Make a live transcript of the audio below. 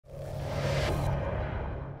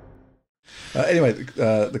Anyway,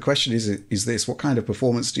 the question is this: what kind of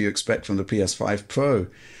performance do you expect from the PS5 Pro?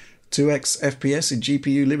 2x FPS in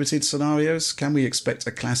GPU limited scenarios? Can we expect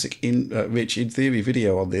a classic rich in theory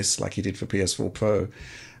video on this, like he did for PS4 Pro?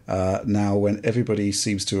 Now, when everybody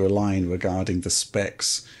seems to align regarding the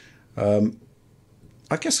specs,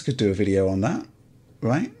 I guess I could do a video on that,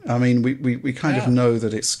 right? I mean, we kind of Yeah. know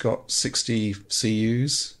that it's got 60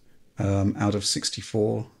 CUs out of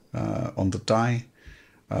 64 on the die.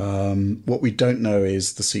 What we don't know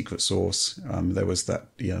is the secret source. There was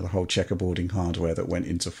that, the whole checkerboarding hardware that went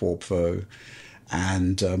into 4 Pro.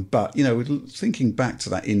 And, but, thinking back to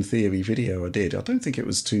that in theory video I did, I don't think it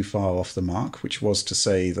was too far off the mark, which was to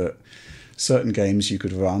say that certain games you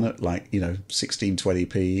could run at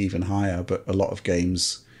 1620p, even higher, but a lot of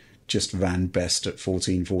games just ran best at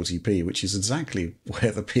 1440p, which is exactly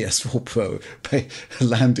where the PS4 Pro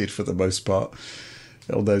landed for the most part.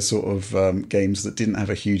 All those sort of games that didn't have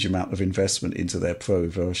a huge amount of investment into their Pro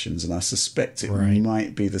versions. And I suspect it Right.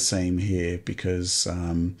 might be the same here because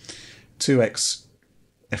 2x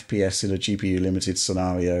FPS in a GPU limited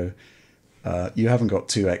scenario, you haven't got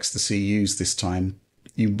 2x the CUs this time.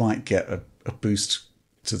 You might get a boost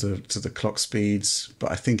to the clock speeds,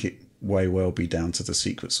 but I think it may well be down to the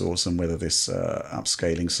secret source and whether this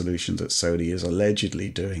upscaling solution that Sony is allegedly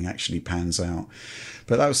doing actually pans out.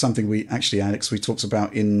 But that was something Alex, we talked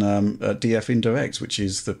about in DF Indirect, which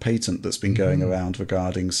is the patent that's been going around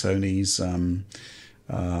regarding Sony's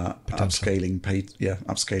Potential.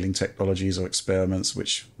 upscaling technologies or experiments,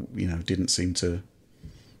 which didn't seem to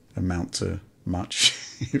amount to much,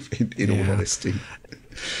 in all Yeah. honesty.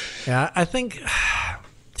 Yeah, I think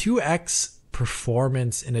 2x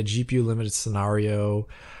performance in a GPU limited scenario.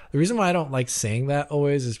 The reason why I don't like saying that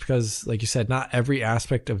always is because, like you said, not every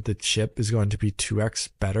aspect of the chip is going to be 2x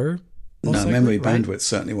better. Most No, likely, memory right? bandwidth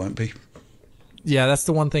certainly won't be. Yeah, that's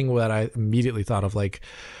the one thing that I immediately thought of. Like,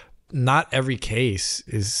 not every case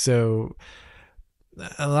is so.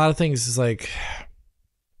 A lot of things is like,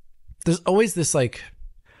 there's always this like,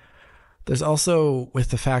 there's also with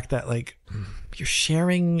the fact that like you're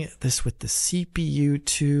sharing this with the CPU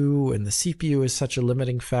too, and the CPU is such a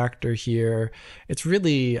limiting factor here. It's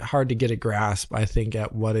really hard to get a grasp, I think,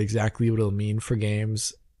 at what exactly it'll mean for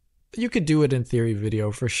games. You could do it in theory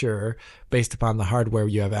video for sure, based upon the hardware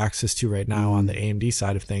you have access to right now on the AMD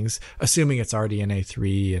side of things, assuming it's already in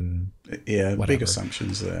A3 and Yeah, big whatever.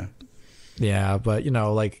 assumptions there. Yeah, but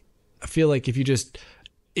like I feel like if you just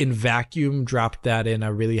in vacuum dropped that in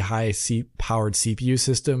a really high powered CPU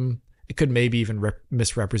system, it could maybe even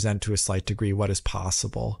misrepresent to a slight degree what is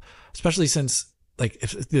possible, especially since like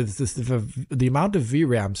if the amount of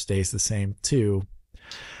VRAM stays the same too,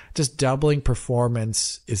 just doubling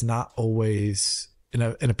performance is not always in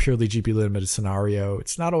a purely GPU limited scenario.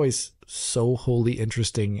 It's not always so wholly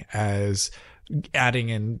interesting as adding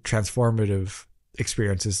in transformative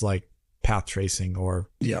experiences like path tracing or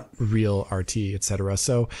Yeah. real RT, etc.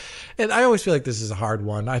 So, and I always feel like this is a hard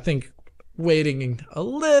one. I think waiting a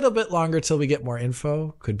little bit longer till we get more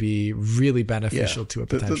info could be really Yeah. beneficial to a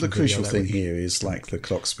The potential crucial video thing here is like the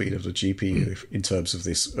clock speed of the GPU in terms of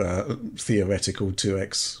this theoretical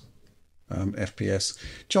 2x FPS.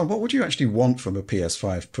 John, what would you actually want from a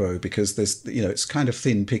PS5 Pro? Because there's, it's kind of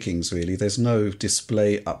thin pickings, really. There's no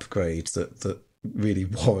display upgrade that really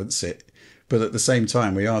warrants it. But at the same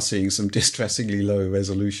time, we are seeing some distressingly low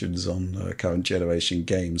resolutions on current generation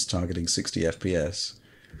games targeting 60 FPS.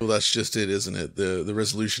 Well, that's just it, isn't it? The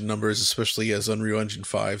resolution numbers, especially as Unreal Engine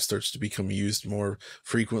 5 starts to become used more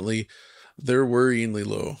frequently, they're worryingly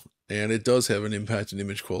low. And it does have an impact on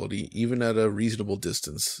image quality, even at a reasonable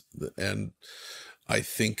distance. And I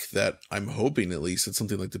think that I'm hoping at least that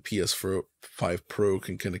something like the PS5 Pro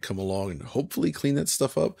can kind of come along and hopefully clean that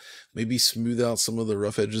stuff up, maybe smooth out some of the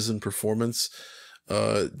rough edges in performance,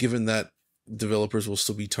 given that developers will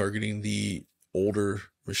still be targeting the older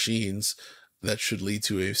machines. That should lead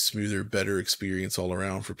to a smoother, better experience all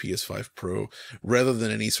around for PS5 Pro, rather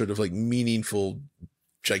than any sort of like meaningful,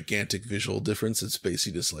 gigantic visual difference. It's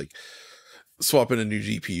basically just like swapping a new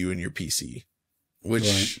GPU in your PC,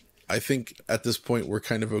 which I think at this point we're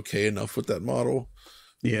kind of okay enough with that model.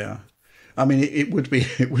 Yeah. I mean, it would be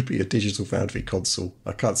a digital foundry console.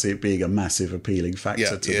 I can't see it being a massive appealing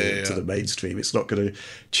factor to the mainstream. It's not going to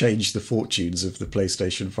change the fortunes of the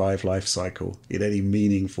PlayStation 5 life cycle in any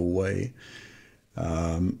meaningful way.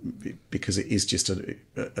 Because it is just obviously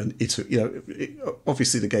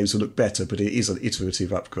the games will look better, but it is an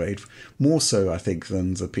iterative upgrade, more so I think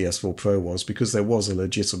than the PS4 Pro was, because there was a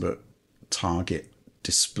legitimate target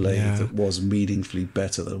display that was meaningfully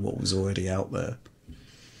better than what was already out there.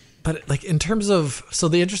 But like in terms of, so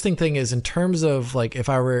the interesting thing is in terms of like if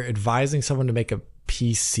I were advising someone to make a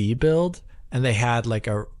PC build and they had like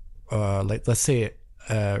a like let's say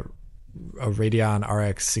a Radeon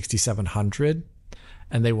RX 6700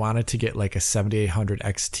 and they wanted to get like a 7800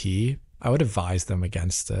 XT, I would advise them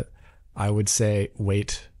against it. I would say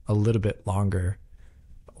wait a little bit longer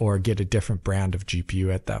or get a different brand of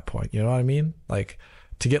GPU at that point. You know what I mean? Like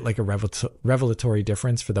to get like a revelatory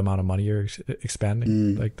difference for the amount of money you're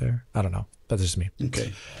expanding like there. I don't know. That's just me.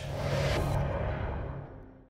 Okay.